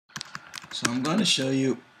So I'm going to show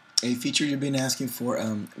you a feature you've been asking for.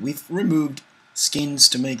 We've removed skins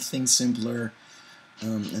to make things simpler,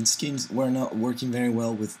 and skins were not working very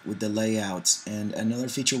well with the layouts. And another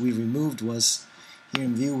feature we removed was here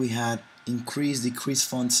in view we had decrease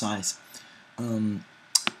font size.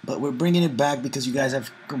 But we're bringing it back because you guys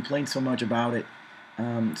have complained so much about it.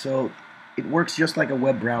 So it works just like a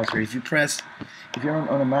web browser. If you're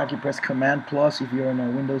on a Mac, you press Command plus. If you're on a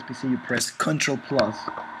Windows PC, you press Ctrl plus,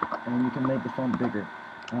 and you can make the font bigger.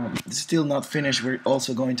 It's still not finished. We're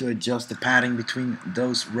also going to adjust the padding between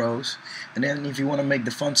those rows. And then if you want to make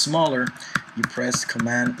the font smaller, you press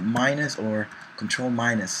Command minus or Control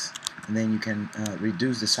minus, and then you can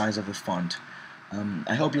reduce the size of the font.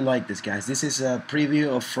 I hope you like this, guys. This is a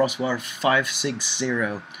preview of FrostWire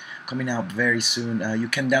 5.6.0 coming out very soon. You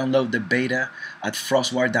can download the beta at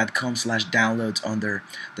frostwire.com/downloads under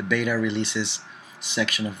the beta releases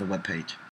section of the webpage.